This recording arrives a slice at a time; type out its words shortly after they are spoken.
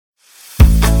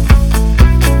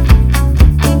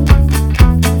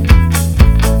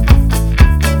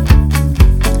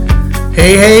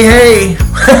Hey, hey, hey.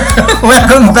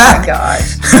 Welcome back.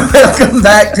 Gosh. Welcome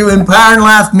back to Empowering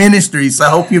Life Ministries. I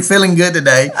hope you're feeling good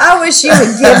today. I wish you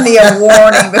would give me a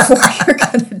warning before you're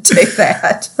going to do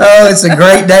that. Oh, it's a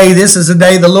great day. This is a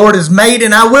day the Lord has made,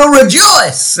 and I will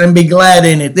rejoice and be glad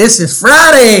in it. This is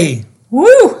Friday.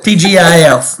 Woo!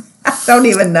 TGIF. I don't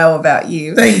even know about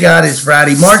you. Thank God it's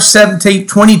Friday, March 17th,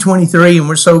 2023, and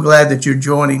we're so glad that you're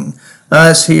joining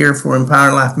us here for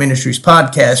Empowering Life Ministries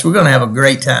podcast. We're going to have a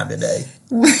great time today.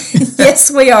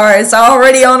 Yes, we are. It's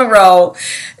already on a roll.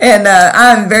 And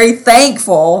I'm very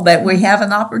thankful that we have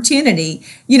an opportunity.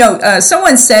 You know,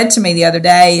 someone said to me the other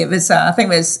day, I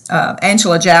think it was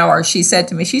Angela Jower. She said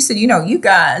to me, you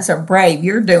guys are brave.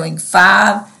 You're doing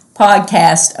 5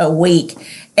 podcasts a week.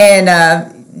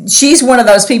 And she's one of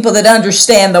those people that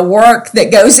understand the work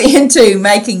that goes into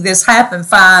making this happen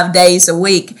 5 days a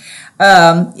week.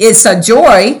 It's a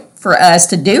joy for us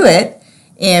to do it,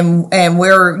 and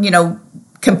we're,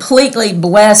 completely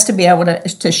blessed to be able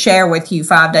to share with you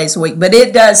 5 days a week. But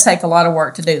it does take a lot of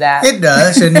work to do that. It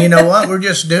does, and you know what? We're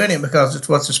just doing it because it's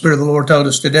what the Spirit of the Lord told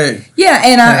us to do. Yeah,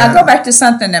 and I go back to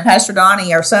something that Pastor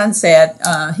Donnie, our son, said.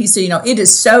 He said, it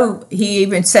is so, he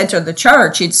even said to the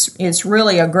church, it's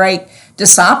really a great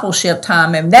discipleship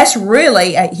time, and that's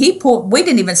really we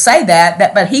didn't even say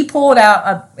that, but he pulled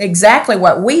out exactly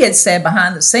what we had said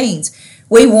behind the scenes.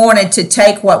 We wanted to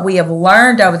take what we have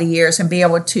learned over the years and be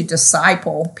able to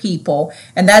disciple people,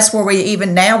 and that's where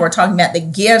we're talking about the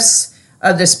gifts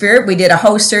of the Spirit. We did a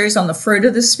whole series on the fruit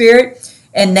of the Spirit,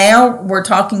 and now we're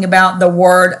talking about the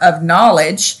word of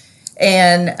knowledge,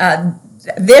 and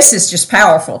this is just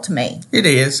powerful to me. It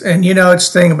is, and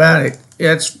it's the thing about it.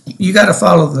 You got to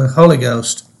follow the Holy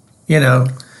Ghost.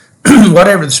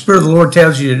 Whatever the Spirit of the Lord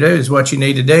tells you to do is what you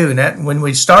need to do. And that when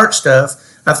we start stuff,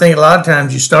 I think a lot of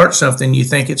times you start something, you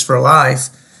think it's for life,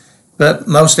 but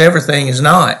most everything is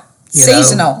not.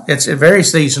 Seasonal. It's very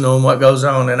seasonal in what goes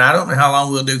on. And I don't know how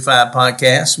long we'll do 5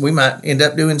 podcasts. We might end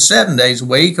up doing 7 days a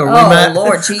week, or we might.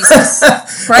 Lord Jesus,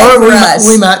 pray for us.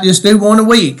 We might just do 1 a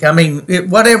week. I mean,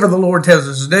 whatever the Lord tells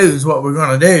us to do is what we're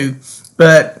going to do.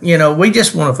 But, we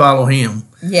just want to follow Him.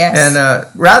 Yes.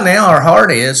 And right now our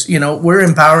heart is, we're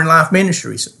Empowering Life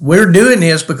Ministries. We're doing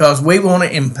this because we want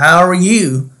to empower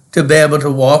you to be able to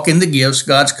walk in the gifts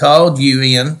God's called you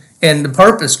in and the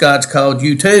purpose God's called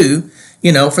you to,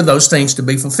 for those things to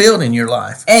be fulfilled in your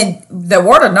life. And the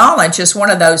word of knowledge is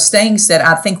one of those things that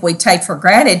I think we take for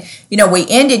granted. We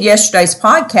ended yesterday's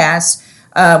podcast.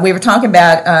 We were talking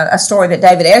about a story that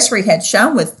David Esri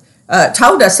had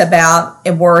told us about,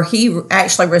 where he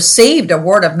actually received a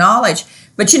word of knowledge.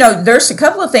 But, there's a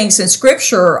couple of things in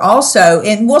Scripture also,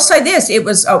 and we'll say this.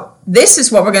 This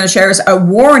is what we're going to share, is a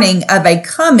warning of a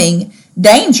coming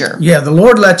danger. Yeah, the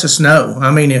Lord lets us know.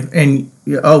 I mean,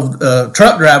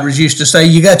 truck drivers used to say,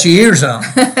 you got your ears on.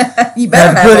 You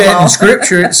better have put them it on. in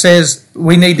Scripture. It says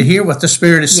we need to hear what the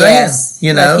Spirit is saying. Yes,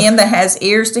 let him that has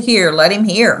ears to hear, let him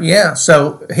hear. Yeah,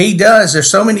 so He does. There's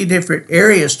so many different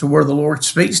areas to where the Lord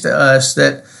speaks to us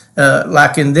that,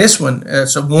 like in this one,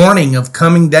 it's a warning of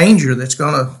coming danger that's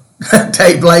going to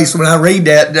take place. When I read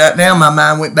that, right now my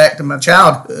mind went back to my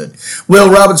childhood.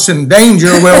 Will Robinson,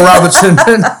 danger, Will Robinson.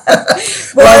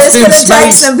 Well, it's going to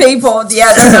take some people.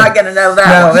 Yeah, they're not going to know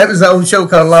that. No, that was the old show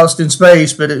called Lost in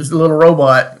Space, but it was a little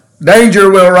robot. Danger,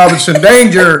 Will Robinson,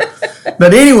 danger.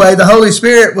 But anyway, the Holy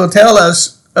Spirit will tell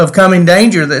us of coming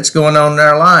danger that's going on in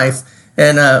our life.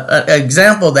 And an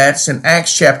example of that's in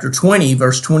Acts chapter 20,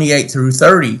 verse 28 through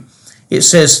 30. It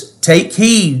says, "Take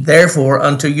heed, therefore,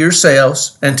 unto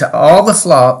yourselves and to all the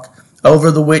flock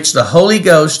over the which the Holy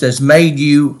Ghost has made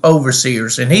you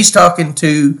overseers." And he's talking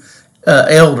to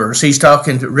elders. He's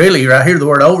talking to, really, right here, the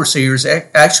word overseers,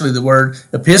 actually the word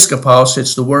episkopos,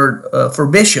 it's the word for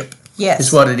bishop. Yes.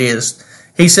 Is what it is.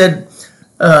 He said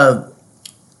let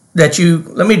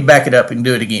me back it up and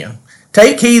do it again.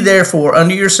 "Take heed, therefore,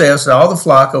 unto yourselves to all the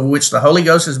flock over which the Holy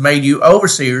Ghost has made you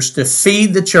overseers, to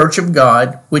feed the church of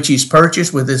God, which He's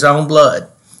purchased with His own blood.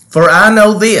 For I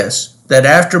know this, that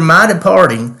after my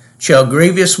departing shall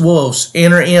grievous wolves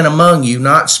enter in among you,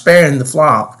 not sparing the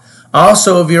flock.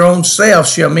 Also of your own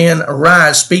selves shall men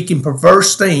arise, speaking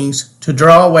perverse things, to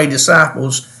draw away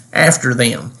disciples after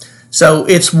them." So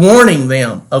it's warning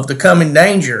them of the coming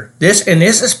danger. This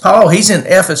is Paul. He's in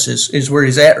Ephesus, is where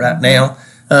he's at right now.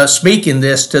 Speaking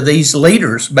this to these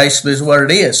leaders, basically is what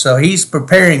it is. So he's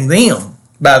preparing them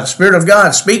by the Spirit of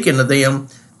God, speaking to them.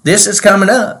 This is coming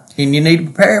up, and you need to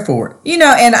prepare for it.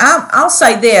 And I'll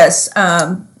say this.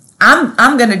 I'm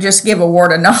going to just give a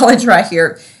word of knowledge right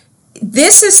here.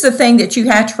 This is the thing that you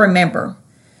have to remember.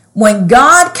 When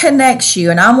God connects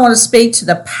you, and I want to speak to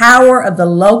the power of the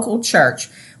local church,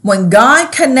 When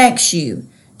God connects you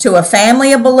to a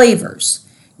family of believers,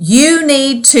 you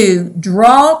need to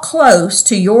draw close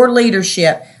to your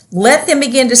leadership. Let them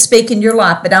begin to speak in your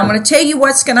life. But I'm going to tell you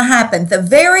what's going to happen. The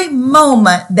very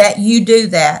moment that you do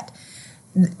that,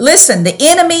 listen, the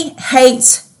enemy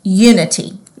hates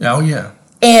unity. Oh, yeah.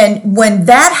 And when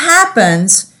that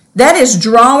happens, that is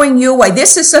drawing you away.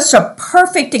 This is such a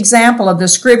perfect example of the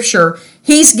scripture.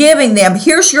 He's giving them,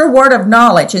 here's your word of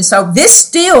knowledge. And so this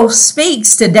still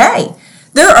speaks today.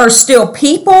 There are still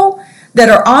people that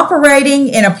are operating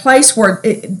in a place where,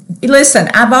 listen,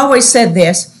 I've always said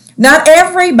this, not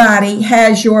everybody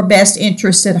has your best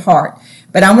interest at heart.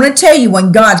 But I'm going to tell you,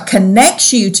 when God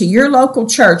connects you to your local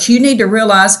church, you need to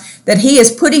realize that He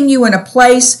is putting you in a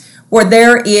place where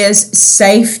there is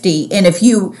safety. And if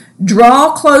you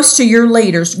draw close to your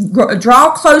leaders,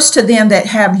 draw close to them that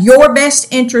have your best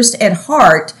interest at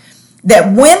heart,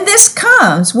 that when this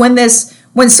comes,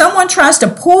 when someone tries to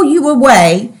pull you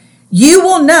away, you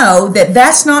will know that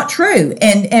that's not true,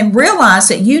 and realize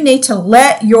that you need to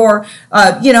let your,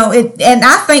 and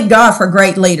I thank God for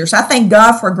great leaders. I thank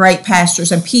God for great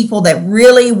pastors and people that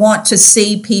really want to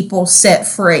see people set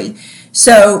free.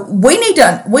 So we need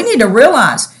to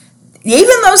realize,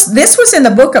 even though this was in the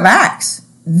book of Acts,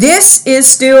 this is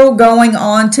still going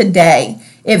on today.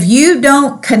 If you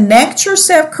don't connect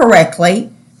yourself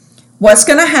correctly, what's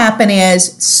going to happen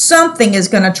is something is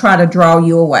going to try to draw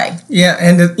you away. Yeah,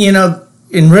 and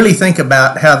and really think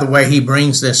about how the way he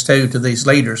brings this to these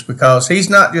leaders, because he's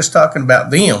not just talking about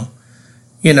them.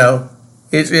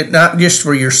 It's not just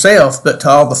for yourself, but to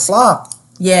all the flock.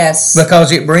 Yes.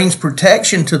 Because it brings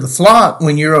protection to the flock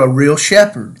when you're a real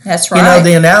shepherd. That's right.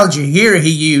 The analogy here,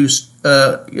 he used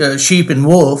sheep and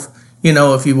wolf,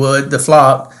 if you would, the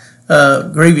flock.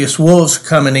 Grievous wolves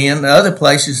coming in. Other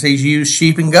places he's used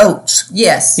sheep and goats.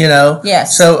 Yes.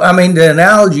 Yes. So, the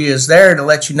analogy is there to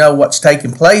let you know what's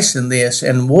taking place in this.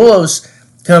 And wolves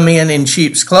come in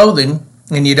sheep's clothing,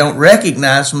 and you don't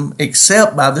recognize them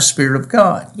except by the Spirit of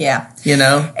God. Yeah.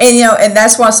 And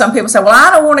that's why some people say, well,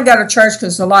 I don't want to go to church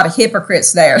because there's a lot of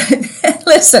hypocrites there.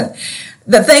 Listen,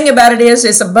 the thing about it is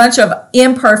it's a bunch of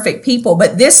imperfect people,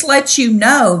 but this lets you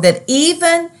know that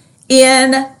even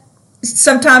in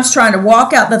sometimes trying to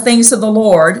walk out the things of the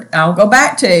Lord, I'll go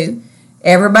back to,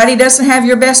 everybody doesn't have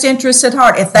your best interests at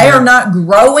heart. If they are not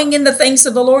growing in the things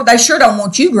of the Lord, they sure don't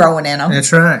want you growing in them.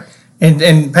 That's right.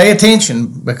 And pay attention,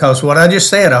 because what I just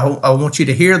said, I want you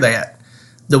to hear that.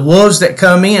 The wolves that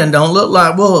come in don't look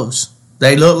like wolves.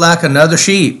 They look like another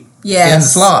sheep in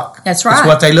the flock. That's right. That's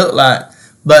what they look like.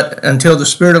 But until the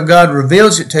Spirit of God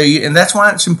reveals it to you, and that's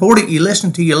why it's important you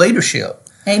listen to your leadership.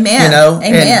 Amen. Amen.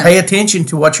 And pay attention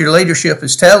to what your leadership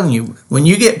is telling you. When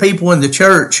you get people in the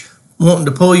church wanting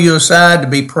to pull you aside to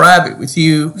be private with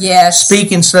you,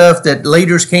 speaking stuff that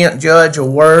leaders can't judge a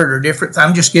word or different,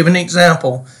 I'm just giving an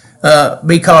example.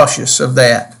 Be cautious of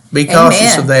that. Be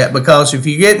cautious of that, because if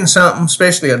you're getting something,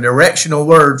 especially a directional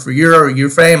word for you or your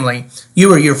family,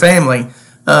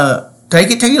 take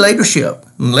it to your leadership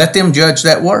and let them judge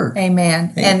that word.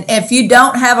 Amen. And if you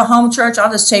don't have a home church,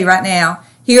 I'll just tell you right now,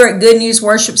 here at Good News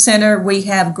Worship Center, we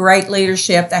have great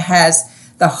leadership that has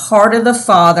the heart of the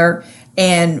Father,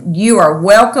 and you are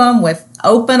welcome with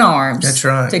open arms. That's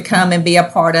right. To come and be a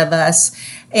part of us.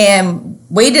 And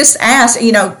we just ask,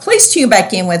 please tune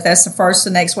back in with us the first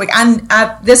of next week.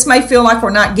 This may feel like we're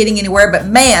not getting anywhere, but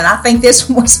man, I think this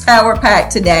was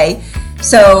power-packed today.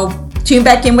 So tune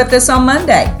back in with us on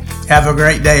Monday. Have a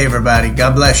great day, everybody.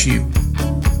 God bless you.